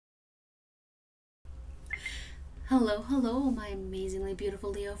Hello, hello, my amazingly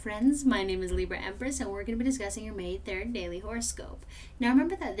beautiful Leo friends. My name is Libra Empress, and we're going to be discussing your May 3rd daily horoscope. Now,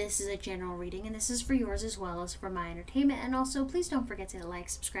 remember that this is a general reading, and this is for yours as well as for my entertainment. And also, please don't forget to like,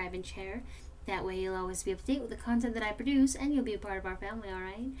 subscribe, and share. That way, you'll always be up to date with the content that I produce, and you'll be a part of our family,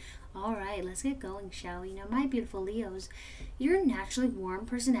 alright? Alright, let's get going, shall we? Now, my beautiful Leos, your naturally warm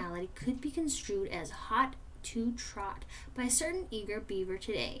personality could be construed as hot to trot by a certain eager beaver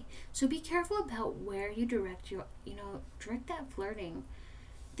today. So be careful about where you direct direct that flirting.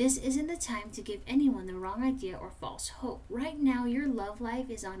 This isn't the time to give anyone the wrong idea or false hope. Right now, your love life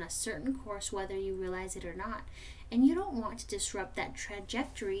is on a certain course whether you realize it or not. And you don't want to disrupt that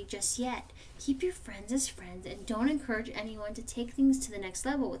trajectory just yet. Keep your friends as friends and don't encourage anyone to take things to the next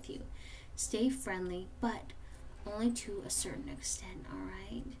level with you. Stay friendly, but only to a certain extent,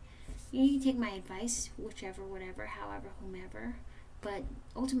 alright? You can take my advice, whichever, whatever, however, whomever, but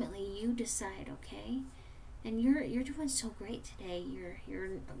ultimately you decide, okay? And you're doing so great today. You're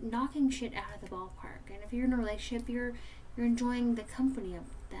knocking shit out of the ballpark. And if you're in a relationship, you're enjoying the company of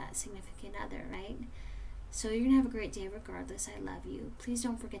that significant other, right? So you're gonna have a great day regardless. I love you. Please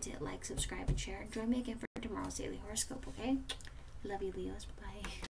don't forget to hit like, subscribe, and share. And join me again for tomorrow's daily horoscope, okay? Love you, Leos. Bye.